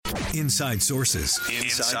Inside Sources.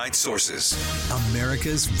 Inside Sources.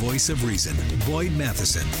 America's voice of reason. Boyd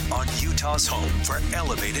Matheson. On Utah's home for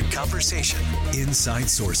elevated conversation. Inside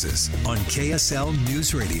Sources on KSL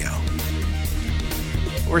News Radio.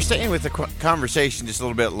 We're staying with the conversation just a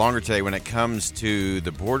little bit longer today when it comes to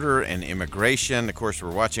the border and immigration. Of course,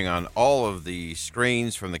 we're watching on all of the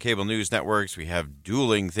screens from the cable news networks. We have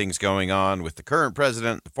dueling things going on with the current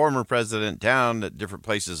president, the former president, down at different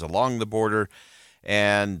places along the border.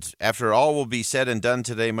 And after all will be said and done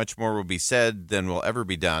today, much more will be said than will ever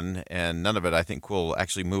be done. And none of it, I think, will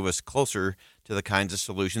actually move us closer to the kinds of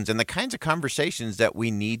solutions and the kinds of conversations that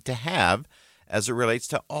we need to have as it relates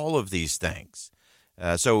to all of these things.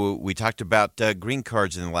 So we talked about green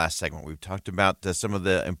cards in the last segment. We've talked about some of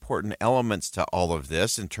the important elements to all of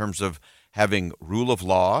this in terms of having rule of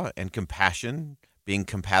law and compassion being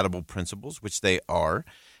compatible principles, which they are.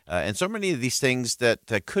 And so many of these things that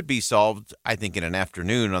could be solved, I think, in an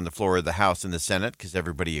afternoon on the floor of the House and the Senate because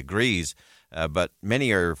everybody agrees. But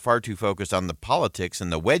many are far too focused on the politics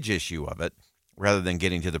and the wedge issue of it rather than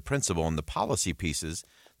getting to the principle and the policy pieces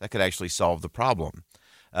that could actually solve the problem.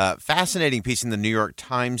 Fascinating piece in the New York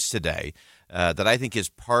Times today that I think is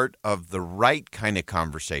part of the right kind of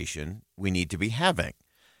conversation we need to be having.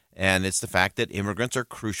 And it's the fact that immigrants are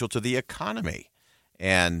crucial to the economy.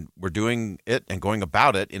 And we're doing it and going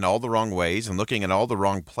about it in all the wrong ways and looking at all the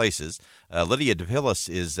wrong places. Lydia Depillis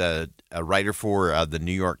is a writer for the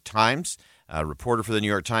New York Times, a reporter for the New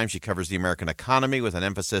York Times. She covers the American economy with an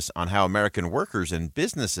emphasis on how American workers and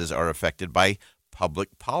businesses are affected by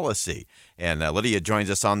public policy. And Lydia joins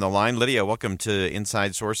us on the line. Lydia, welcome to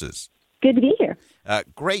Inside Sources. Good to be here.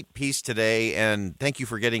 Great piece today, and thank you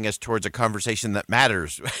for getting us towards a conversation that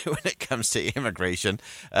matters when it comes to immigration.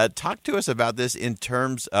 Talk to us about this in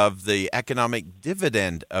terms of the economic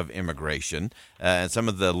dividend of immigration and some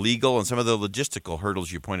of the legal and some of the logistical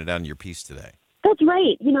hurdles you pointed out in your piece today. That's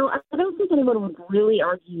right. I don't think anyone would really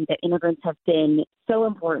argue that immigrants have been so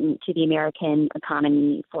important to the American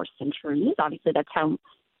economy for centuries. Obviously, that's how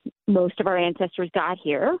most of our ancestors got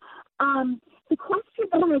here. The question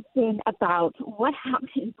has been about what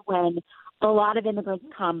happens when a lot of immigrants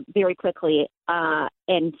come very quickly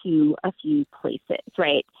into a few places,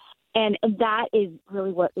 right? And that is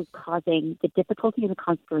really what is causing the difficulty and the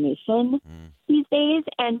consternation these days.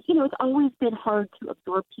 And, it's always been hard to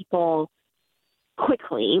absorb people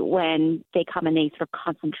quickly when they come in a sort of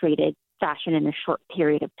concentrated fashion in a short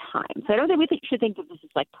period of time. So I don't think we should think of this as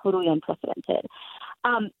like totally unprecedented.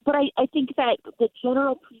 But I think that the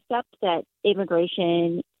general precept that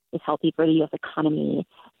immigration is healthy for the U.S. economy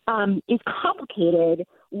is complicated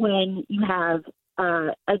when you have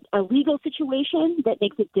a legal situation that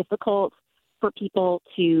makes it difficult for people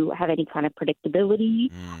to have any kind of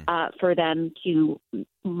predictability, for them to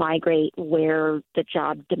migrate where the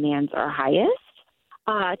job demands are highest,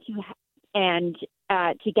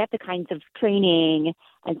 to get the kinds of training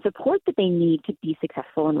and support that they need to be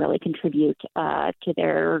successful and really contribute to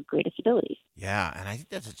their greatest abilities. Yeah, and I think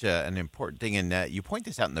that's such an important thing. And you point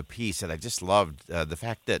this out in the piece that I just loved, the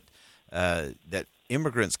fact that that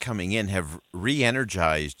immigrants coming in have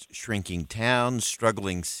re-energized shrinking towns,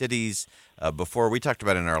 struggling cities. Before, we talked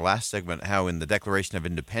about in our last segment how in the Declaration of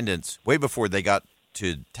Independence, way before they got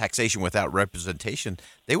to taxation without representation,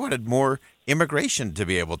 they wanted more immigration to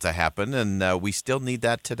be able to happen, and we still need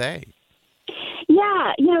that today.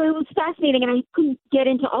 Yeah, it was fascinating, and I couldn't get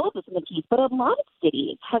into all of this in the piece, but a lot of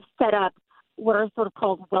cities have set up what are sort of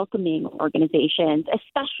called welcoming organizations,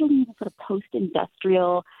 especially the sort of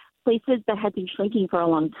post-industrial places that had been shrinking for a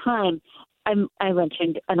long time. I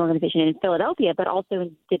mentioned an organization in Philadelphia, but also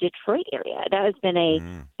in the Detroit area. That has been a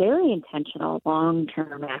very intentional,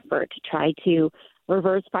 long-term effort to try to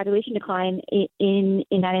reverse population decline in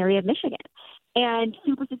that area of Michigan. And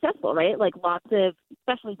super successful, right? Like lots of,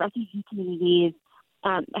 especially refugee communities,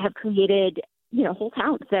 have created, whole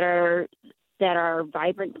towns that are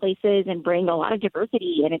vibrant places and bring a lot of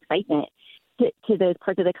diversity and excitement to those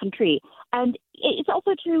parts of the country. And it's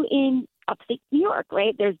also true in upstate New York,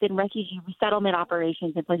 right? There's been refugee resettlement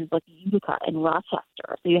operations in places like Utica and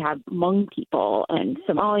Rochester. So you have Hmong people and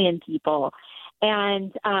Somalian people.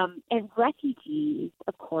 And refugees,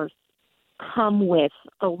 of course, come with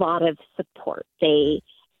a lot of support. They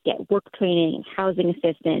get work training and housing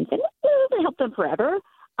assistance, and it doesn't help them forever.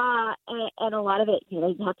 And a lot of it,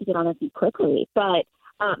 they have to get on their feet quickly. But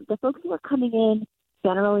the folks who are coming in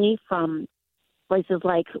generally from places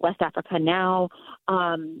like West Africa now,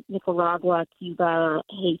 Nicaragua, Cuba,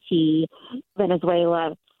 Haiti,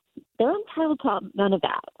 Venezuela, they're entitled to none of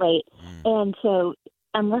that, right? And so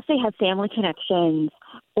unless they have family connections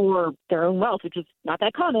or their own wealth, which is not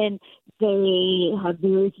that common, they have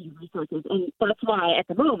very few resources. And that's why at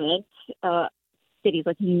the moment, cities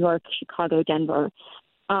like New York, Chicago, Denver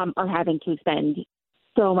are having to spend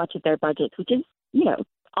so much of their budgets, which is,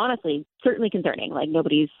 honestly, certainly concerning. Like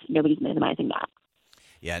nobody's minimizing that.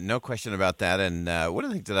 Yeah, no question about that. And one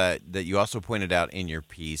of the things that you also pointed out in your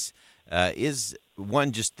piece is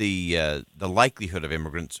one, just the likelihood of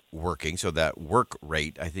immigrants working. So that work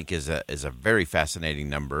rate, I think, is a very fascinating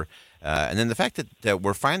number. And then the fact that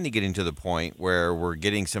we're finally getting to the point where we're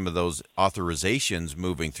getting some of those authorizations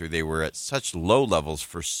moving through. They were at such low levels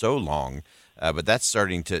for so long, but that's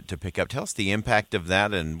starting to pick up. Tell us the impact of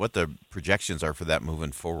that and what the projections are for that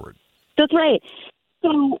moving forward. That's right.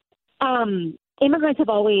 So immigrants have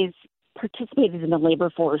always participated in the labor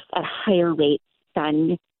force at a higher rate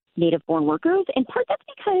than native-born workers. In part, that's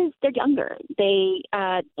because they're younger. They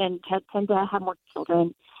tend to have more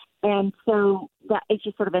children. And so that is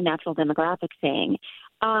just sort of a natural demographic thing.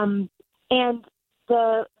 And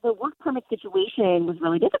the work permit situation was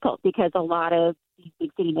really difficult because a lot of these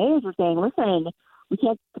big city mayors were saying, listen, we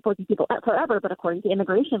can't support these people forever, but according to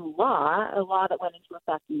immigration law, a law that went into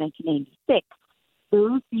effect in 1996,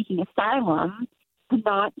 those seeking asylum could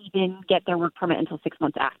not even get their work permit until 6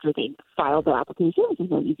 months after they filed their application, which is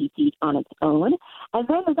no easy feat on its own. And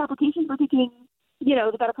then those applications were taking,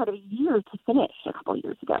 the better part of a year to finish a couple of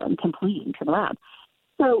years ago and complete and turn around.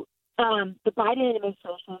 So the Biden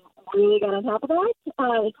administration really got on top of that.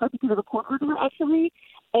 It's hard because of a court order, actually.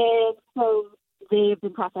 And so they've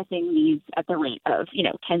been processing these at the rate of,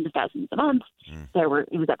 tens of thousands a month.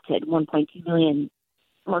 It was up to 1.2 million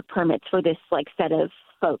work permits for this set of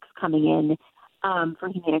folks coming in for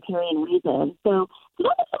humanitarian reasons. So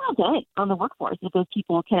that makes a dent on the workforce if those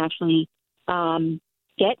people can actually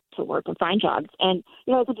get to work and find jobs. And,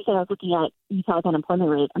 it's interesting, I was looking at Utah's unemployment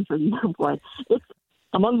rate. I'm sure you know, boy, it's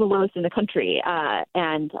among the lowest in the country.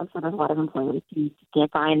 And I'm sure there's a lot of employers who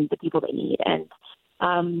can't find the people they need.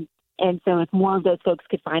 And so if more of those folks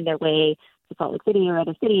could find their way to Salt Lake City or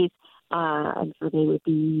other cities, I'm sure they would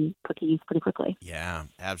be put to use pretty quickly. Yeah,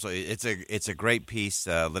 absolutely. It's a great piece.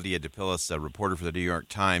 Lydia Depillis, a reporter for the New York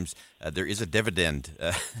Times. There is a dividend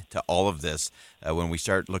to all of this when we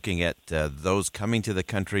start looking at those coming to the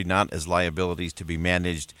country not as liabilities to be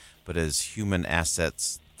managed, but as human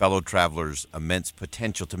assets, fellow travelers, immense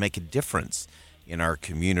potential to make a difference in our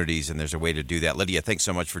communities, and there's a way to do that. Lydia, thanks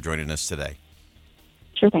so much for joining us today.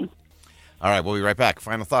 Sure thing. All right, we'll be right back.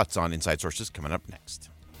 Final thoughts on Inside Sources coming up next.